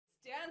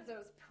as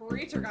those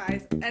preacher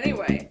guys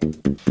anyway?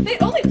 They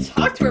only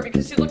talk to her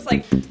because she looks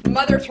like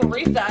Mother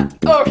Teresa,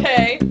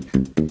 okay?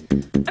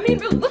 I mean,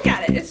 but look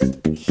at it. It's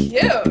just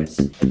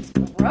huge. It's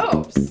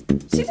gross.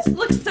 She just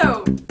looks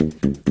so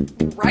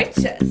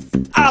righteous.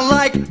 I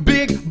like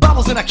big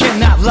bottles and I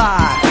cannot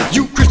lie.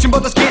 You Christian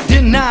brothers can't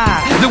deny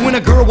that when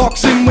a girl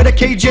walks in with a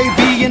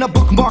KJV and a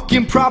bookmark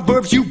in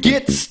Proverbs, you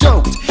get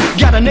stoked.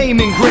 Got a name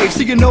engraved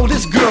so you know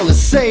this girl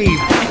is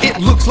saved. It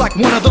looks like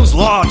one of those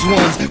large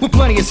ones with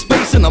plenty of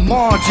space in the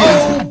margins.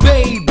 Oh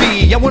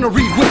baby, I wanna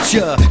read with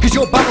ya, cause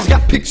your Bible's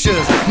got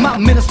pictures. My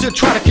minister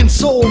try to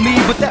console me,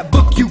 but that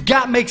book you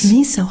got makes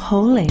me so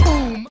holy.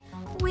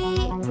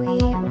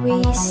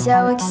 We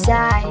so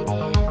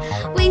excited.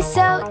 We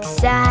so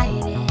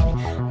excited.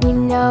 We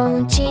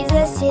know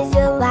Jesus is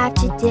alive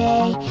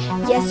today.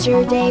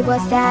 Yesterday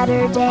was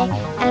Saturday,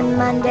 and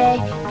Monday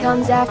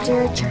comes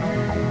after church.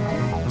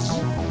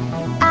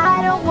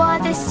 I don't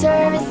want this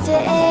service to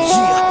end.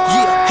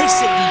 Yeah. Hey,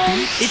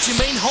 Sadie B, it's your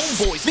main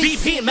homeboys,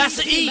 BP and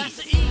Master E.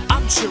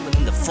 I'm chilling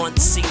in the front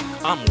seat.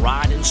 I'm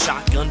riding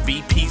shotgun,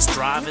 VP's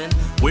driving.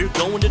 We're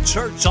going to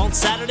church on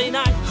Saturday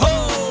night.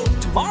 Ho!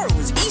 Tomorrow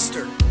is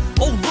Easter.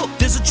 Oh, look,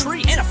 there's a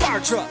tree and a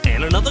fire truck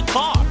and another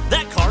car.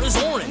 That car is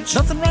orange.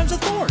 Nothing rhymes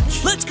with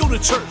orange. Let's go to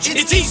church.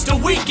 It's Easter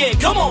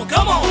weekend. Come on,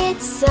 come on.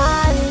 It's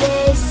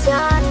Sunday,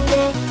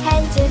 Sunday.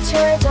 Head to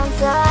church on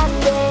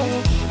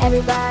Sunday.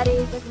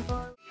 Everybody's looking for.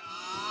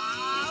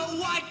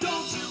 Why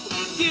don't you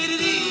get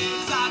it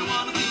in? I don't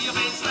wanna see your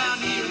face around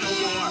here no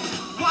more.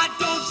 Why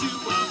don't you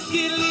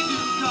skiddly do?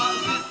 Cause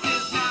this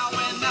is now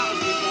and now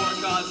before.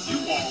 Cause you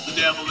all the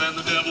devil and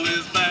the devil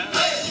is bad.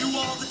 You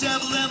all the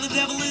devil and the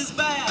devil is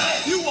bad.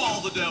 You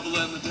all the devil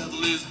and the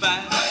devil is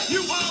bad.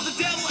 You all the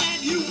devil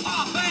and you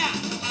are bad.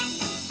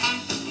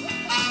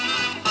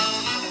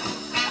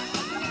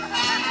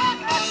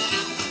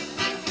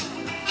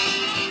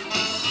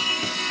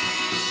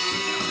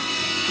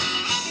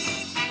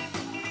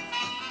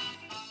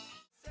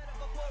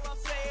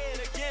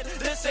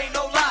 This ain't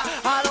no lie.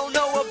 I don't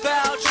know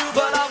about you,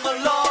 but I'm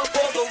along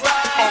for the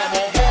ride. I'm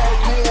a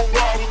hardcore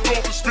rider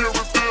of the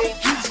spirit-filled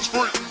Jesus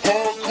freak.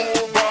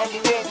 Hardcore rider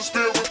of the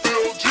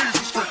spirit-filled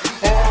Jesus freak.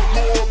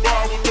 Hardcore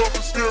rider of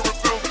the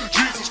spirit-filled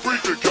Jesus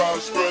freak. You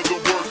gotta spread the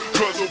word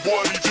cause of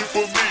what he did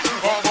for me.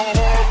 I'm a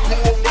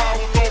hardcore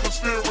rider of the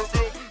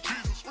spirit-filled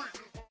Jesus freak.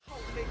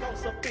 Holy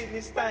Ghost up in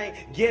this thing.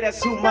 Yeah,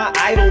 that's who my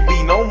idol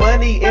be. No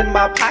money in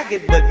my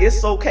pocket, but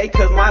it's okay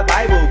cause my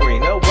Bible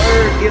green. The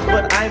word is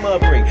what I'ma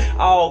bring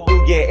all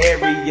through your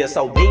area.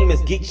 So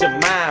demons get your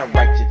mind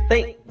right. You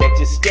think that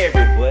you're scary,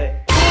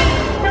 but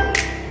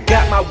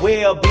got my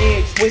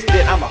well-being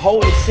twisted. I'm a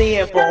holding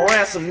sin for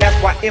ransom. That's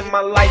why in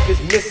my life is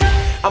missing.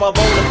 I'm a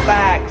bona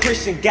fide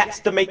Christian, got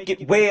to make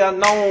it well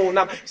known.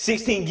 I'm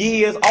 16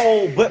 years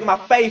old, but my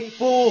faith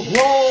full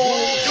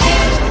grown.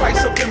 Jesus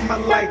Christ up in my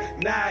life,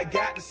 now I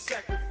got to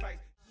sacrifice.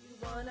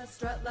 You wanna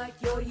strut like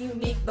you're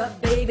unique,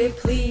 but baby,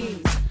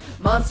 please.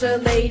 Monster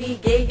lady,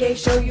 gay,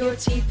 show your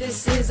teeth,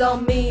 this is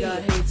on me.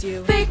 God hates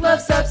you. Fake love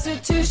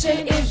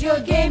substitution is your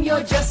game,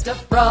 you're just a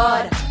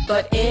fraud.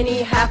 But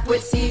any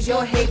half-wit sees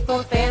your hate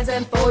for fans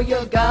and for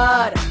your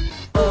God.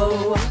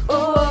 Oh,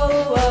 oh,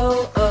 oh,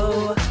 oh,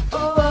 oh,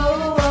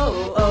 oh,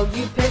 oh, oh,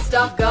 you pissed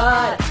off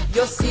God,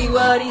 you'll see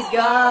what he's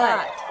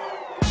got.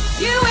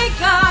 You ain't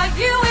God,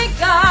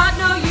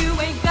 no, you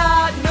ain't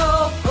got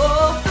no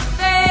poker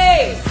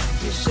face.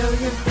 You show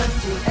your love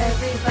to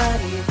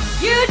everybody.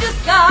 You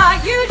just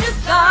got,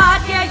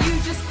 yeah, you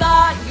just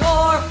got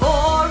your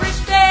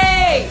whorish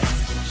face.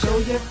 Show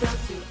your love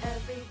to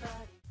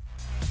everybody.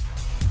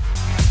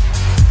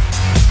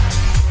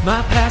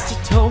 My pastor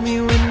told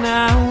me when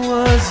I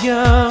was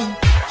young,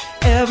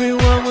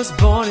 everyone was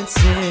born in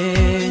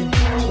sin.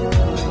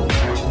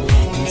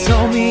 He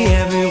told me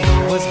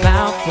everyone was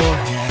bound for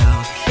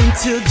hell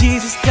until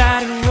Jesus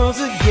died and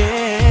rose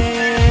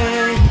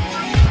again.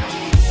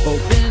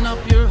 Open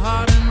up your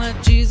heart and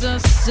let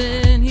Jesus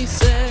in, he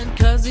said,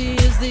 cause he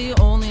is the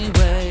only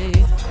way.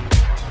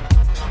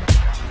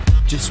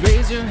 Just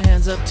raise your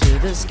hands up to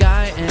the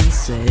sky and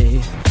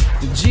say,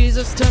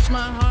 Jesus touched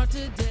my heart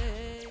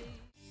today.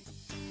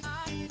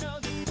 I know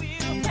that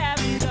we'll have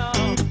it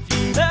all.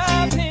 You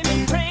love him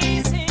and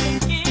praise him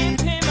and give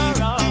him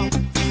our all.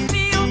 You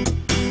feel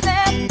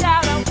left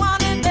out, I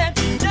wanna let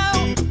you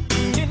know.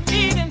 You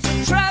need him, so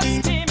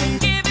trust him and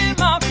give him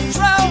all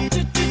control.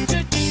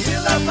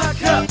 Fill up my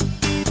cup,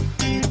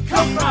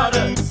 come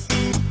products.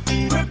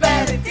 We're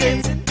bad at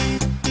dancing.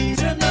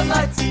 Turn the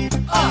lights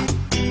up,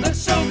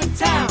 let's show the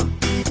town.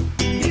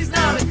 He's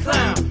not a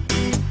clown.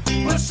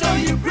 We'll show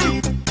you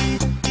proof.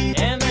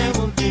 And then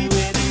we'll do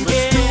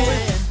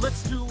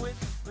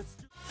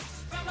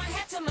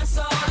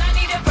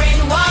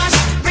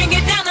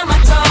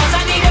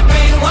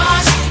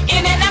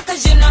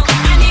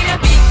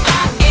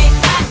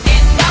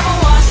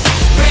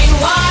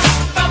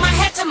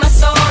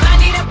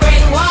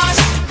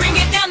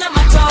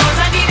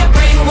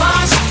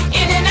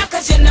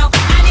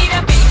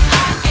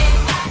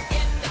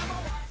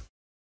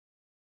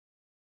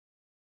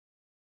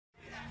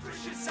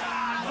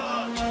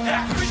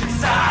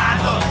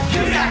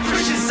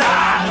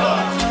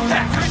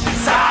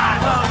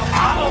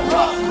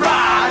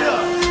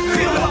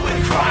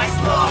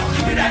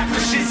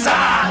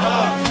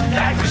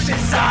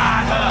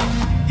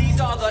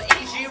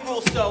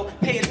rules, so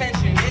pay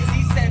attention,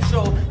 it's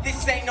essential.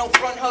 This ain't no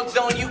front hug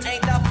zone, you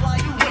ain't the